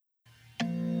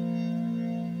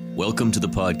Welcome to the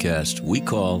podcast we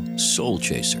call Soul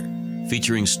Chaser,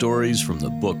 featuring stories from the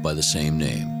book by the same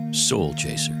name, Soul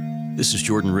Chaser. This is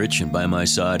Jordan Rich, and by my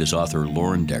side is author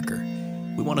Lauren Decker.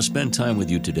 We want to spend time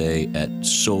with you today at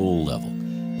soul level,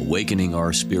 awakening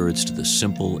our spirits to the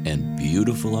simple and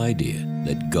beautiful idea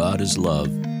that God is love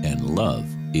and love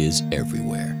is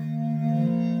everywhere.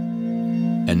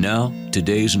 And now,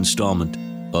 today's installment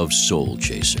of Soul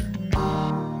Chaser.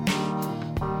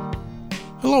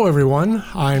 Hello everyone,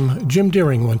 I'm Jim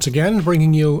Deering once again,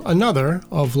 bringing you another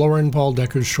of Lauren Paul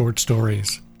Decker's short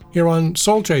stories, here on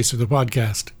Soul Chaser, the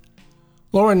podcast.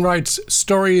 Lauren writes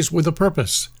stories with a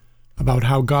purpose, about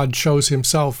how God shows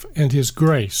himself and his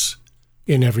grace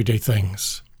in everyday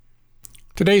things.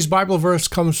 Today's Bible verse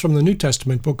comes from the New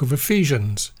Testament book of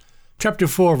Ephesians, chapter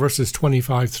 4, verses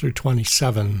 25 through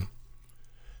 27.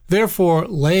 Therefore,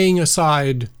 laying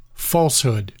aside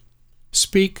falsehood,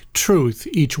 speak truth,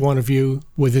 each one of you,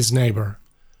 with his neighbor,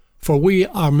 for we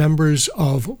are members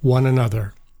of one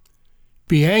another.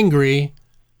 Be angry,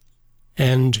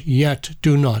 and yet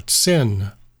do not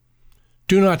sin.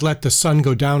 Do not let the sun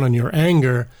go down on your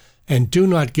anger, and do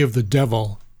not give the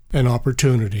devil an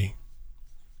opportunity.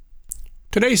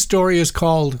 Today's story is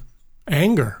called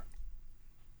Anger.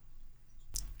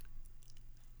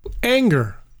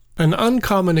 Anger, an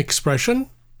uncommon expression,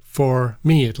 for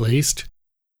me at least.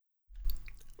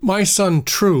 My son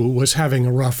True was having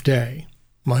a rough day.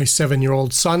 My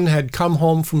 7-year-old son had come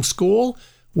home from school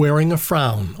wearing a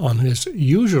frown on his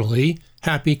usually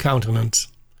happy countenance.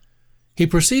 He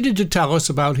proceeded to tell us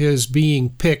about his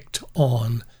being picked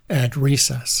on at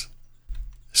recess.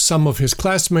 Some of his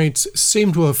classmates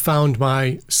seemed to have found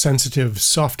my sensitive,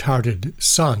 soft-hearted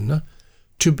son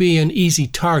to be an easy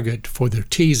target for their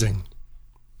teasing.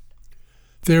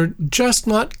 "They're just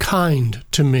not kind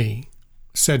to me,"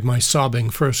 said my sobbing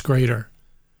first grader.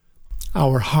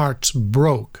 Our hearts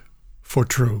broke for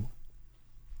True.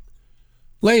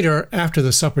 Later, after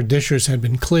the supper dishes had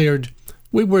been cleared,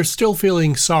 we were still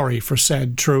feeling sorry for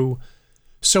sad True,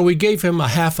 so we gave him a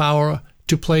half hour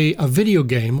to play a video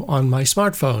game on my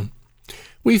smartphone.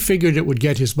 We figured it would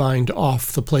get his mind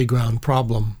off the playground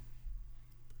problem.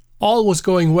 All was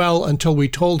going well until we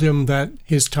told him that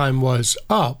his time was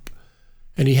up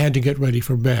and he had to get ready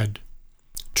for bed.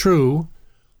 True,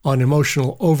 on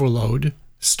emotional overload,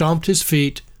 stomped his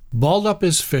feet, balled up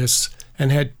his fists,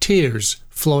 and had tears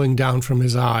flowing down from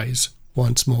his eyes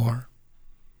once more.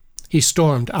 He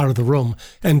stormed out of the room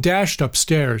and dashed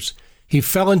upstairs. He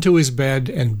fell into his bed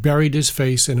and buried his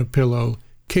face in a pillow,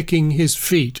 kicking his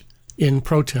feet in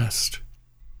protest.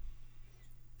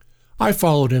 I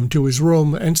followed him to his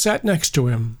room and sat next to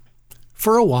him.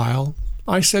 For a while,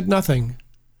 I said nothing.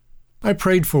 I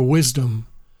prayed for wisdom,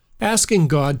 asking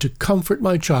God to comfort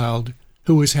my child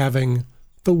who was having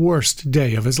the worst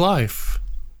day of his life.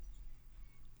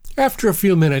 After a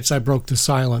few minutes, I broke the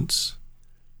silence.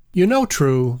 "You know,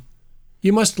 True,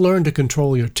 you must learn to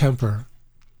control your temper.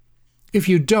 If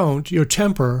you don't, your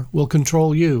temper will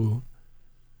control you."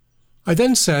 I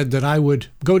then said that I would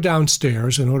go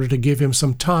downstairs in order to give him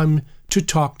some time to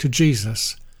talk to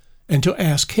Jesus and to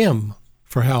ask him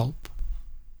for help.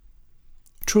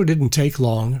 True didn't take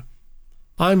long.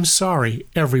 "I'm sorry,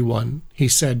 everyone," he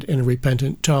said in a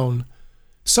repentant tone.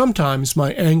 "Sometimes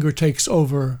my anger takes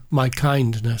over my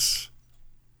kindness."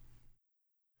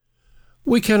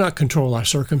 We cannot control our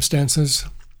circumstances.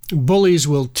 Bullies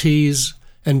will tease,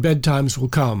 and bedtimes will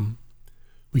come.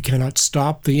 We cannot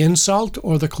stop the insult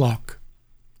or the clock,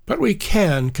 but we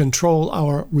can control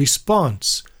our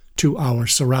response to our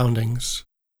surroundings.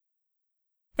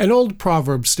 An old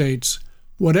proverb states,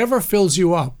 "Whatever fills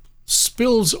you up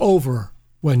spills over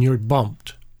when you're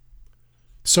bumped."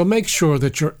 So make sure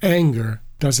that your anger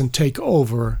doesn't take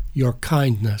over your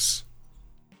kindness.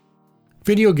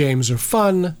 Video games are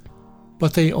fun,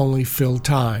 but they only fill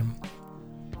time,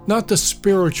 not the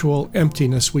spiritual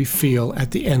emptiness we feel at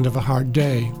the end of a hard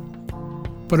day.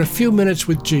 But a few minutes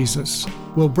with Jesus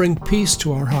will bring peace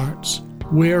to our hearts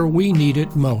where we need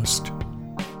it most.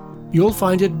 You'll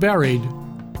find it buried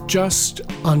just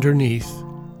underneath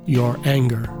your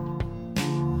anger.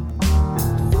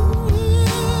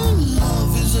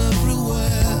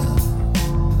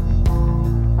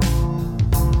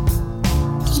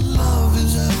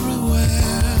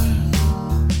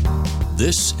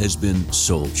 This has been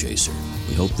Soul Chaser.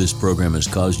 We hope this program has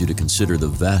caused you to consider the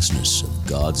vastness of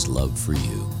God's love for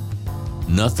you.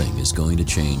 Nothing is going to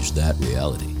change that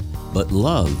reality, but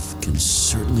love can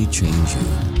certainly change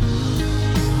you.